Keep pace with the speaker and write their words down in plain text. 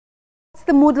What's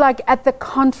the mood like at the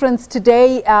conference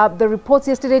today? The reports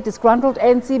yesterday, disgruntled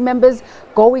ANC members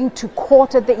going to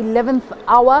court at the 11th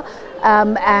hour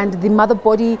and the mother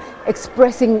body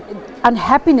expressing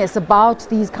unhappiness about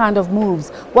these kind of moves.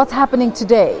 What's happening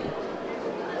today?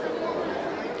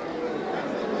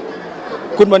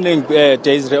 Good morning,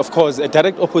 Desiree. Of course, a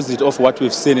direct opposite of what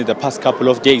we've seen in the past couple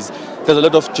of days. There's a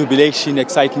lot of jubilation,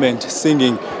 excitement,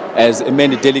 singing as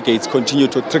many delegates continue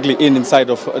to trickle inside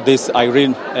of this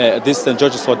this St.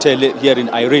 George's Hotel here in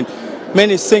Irene.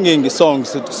 Many singing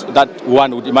songs that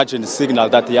one would imagine signal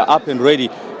that they are up and ready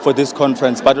for this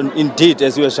conference. But indeed,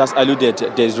 as you have just alluded,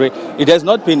 Desiree, it has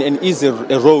not been an easy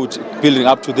road building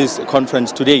up to this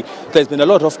conference today. There's been a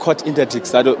lot of court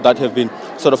interdicts that have been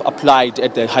sort of applied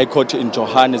at the High Court in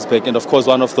Johannesburg. And of course,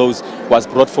 one of those was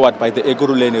brought forward by the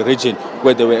Ekurhuleni region,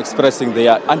 where they were expressing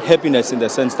their unhappiness in the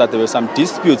sense that there were some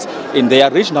disputes in their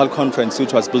regional conference,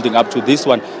 which was building up to this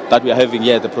one that we are having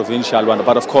here, the provincial one.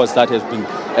 But of course, that has been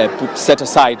set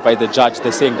aside by the judge.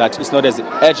 They're saying that it's not as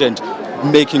urgent,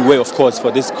 making way, of course,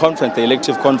 for this conference, the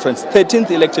elective conference,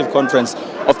 13th elective conference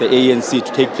of the ANC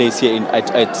to take place here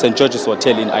at St. George's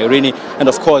Hotel in Irene. And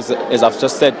of course, as I've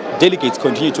just said, delegates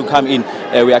continue to come in.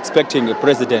 We are expecting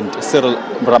President Cyril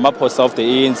Ramaphosa of the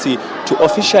ANC to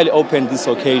officially open this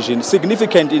occasion.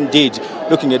 Significant indeed,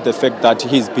 looking at the fact that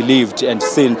he's believed and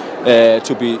seen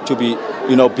to be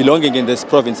belonging in this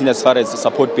province in as far as the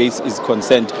support base is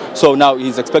concerned. So now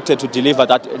he's expected to deliver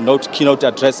that keynote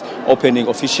address opening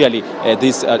officially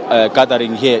this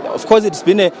gathering here. Of course, it's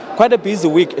been quite a busy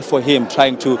week for him,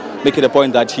 trying to make it a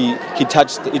point that he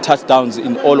touched downs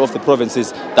in all of the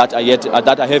provinces that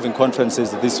are having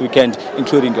conferences this weekend,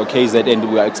 including your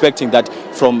KZN. We are expecting that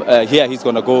from here he's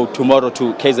going to go tomorrow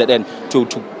to KZN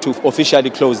to officially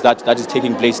close that is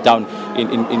taking place down in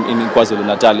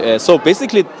KwaZulu-Natal. So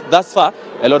basically, thus far,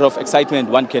 a lot of excitement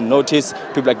one can notice.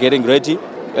 People are getting ready,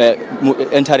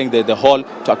 entering the hall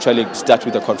to actually start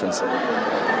with the conference.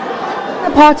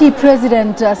 The party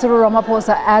president, Cyril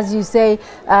Ramaphosa, as you say,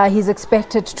 he's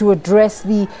expected to address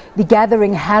the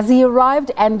gathering. Has he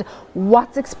arrived? And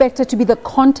what's expected to be the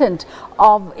content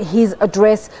of his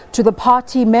address to the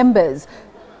party members?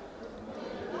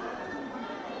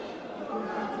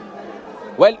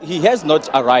 Well, he has not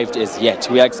arrived as yet.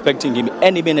 We are expecting him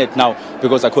any minute now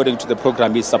because according to the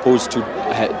program, he's supposed to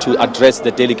address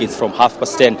the delegates from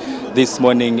 10:30 this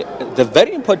morning. The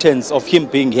very importance of him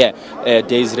being here,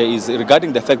 Desiree, is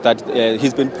regarding the fact that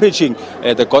he's been preaching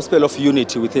the gospel of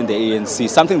unity within the ANC,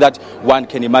 something that one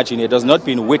can imagine it has not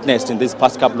been witnessed in these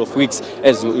past couple of weeks,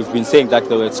 as we've been saying that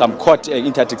there were some court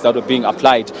interdicts that were being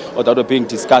applied or that were being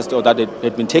discussed or that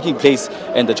had been taking place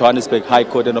in the Johannesburg High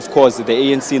Court. And of course, the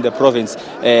ANC in the province,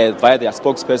 via their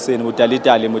spokesperson,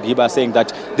 Mudalitali Mudiba, saying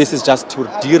that this is just to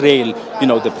derail,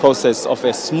 the process of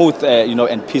a smooth,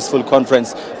 and peaceful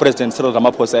conference. President Cyril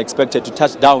Ramaphosa expected to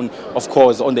touch down, of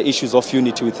course, on the issues of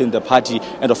unity within the party,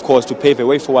 and of course to pave a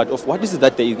way forward of what is it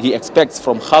that he expects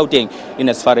from Gauteng in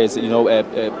as far as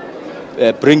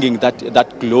bringing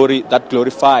that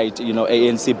glorified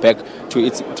ANC back to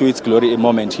its glory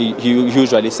moment. He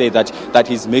usually say that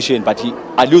his mission, but he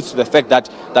alludes to the fact that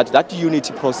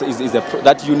unity process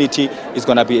that unity is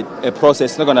going to be a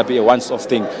process, not going to be a once-off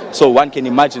thing. So one can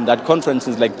imagine that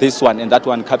conferences like this one and that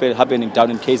one happening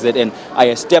down in KZN are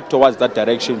a step towards that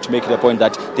direction to make it a point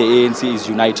that the ANC is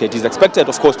united. He's expected,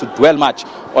 of course, to dwell much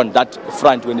on that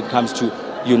front when it comes to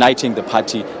uniting the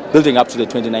party, building up to the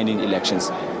 2019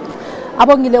 elections.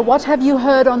 Abongile, what have you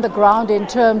heard on the ground in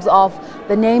terms of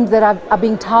the names that are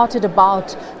being touted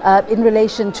about in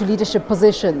relation to leadership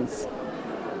positions?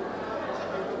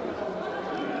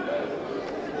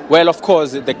 Well, of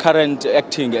course, the current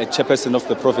acting chairperson of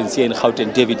the province here in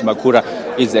Gauteng, David Makura,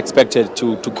 is expected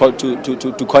to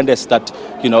contest that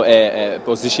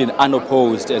position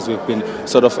unopposed, as we've been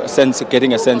sort of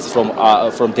getting a sense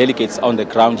from delegates on the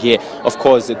ground here. Of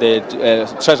course, the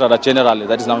Treasurer General,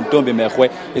 that is now Ntombi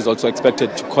Mehwe, is also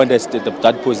expected to contest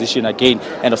that position again.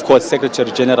 And of course,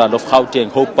 Secretary General of Gauteng,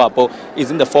 Hope Papo,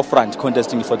 is in the forefront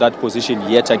contesting for that position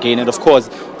yet again. And of course,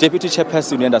 Deputy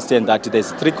Chairperson, we understand that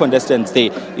there's 3 contestants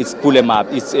there. It's Pulema,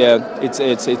 it's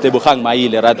Tebogang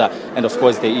Maile rather, and of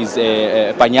course there is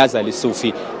Panyaza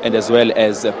Lisufi, and as well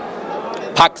as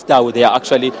Pakstow. They are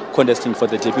actually contesting for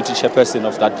the deputy chairperson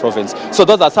of that province. So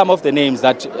those are some of the names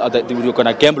that we're going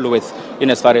to gamble with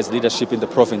in as far as leadership in the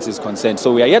province is concerned.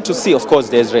 So we are yet to see, of course,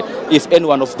 Desiree, if any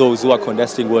one of those who are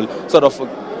contesting will sort of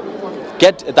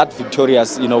get that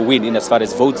victorious win in as far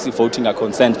as voting are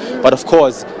concerned. But of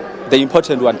course, the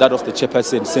important one, that of the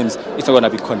chairperson, seems it's not going to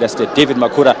be contested. David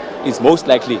Makura is most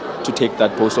likely to take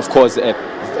that post. Of course,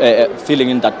 filling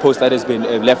in that post that has been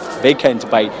left vacant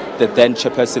by the then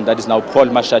chairperson, that is now Paul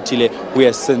Mashatile, who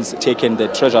has since taken the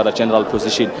Treasurer General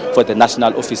position for the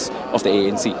national office of the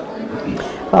ANC.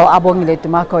 Well, Abongile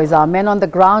Dumako is our man on the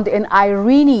ground in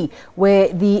Irene, where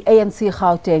the ANC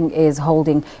Gauteng is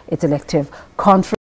holding its elective conference.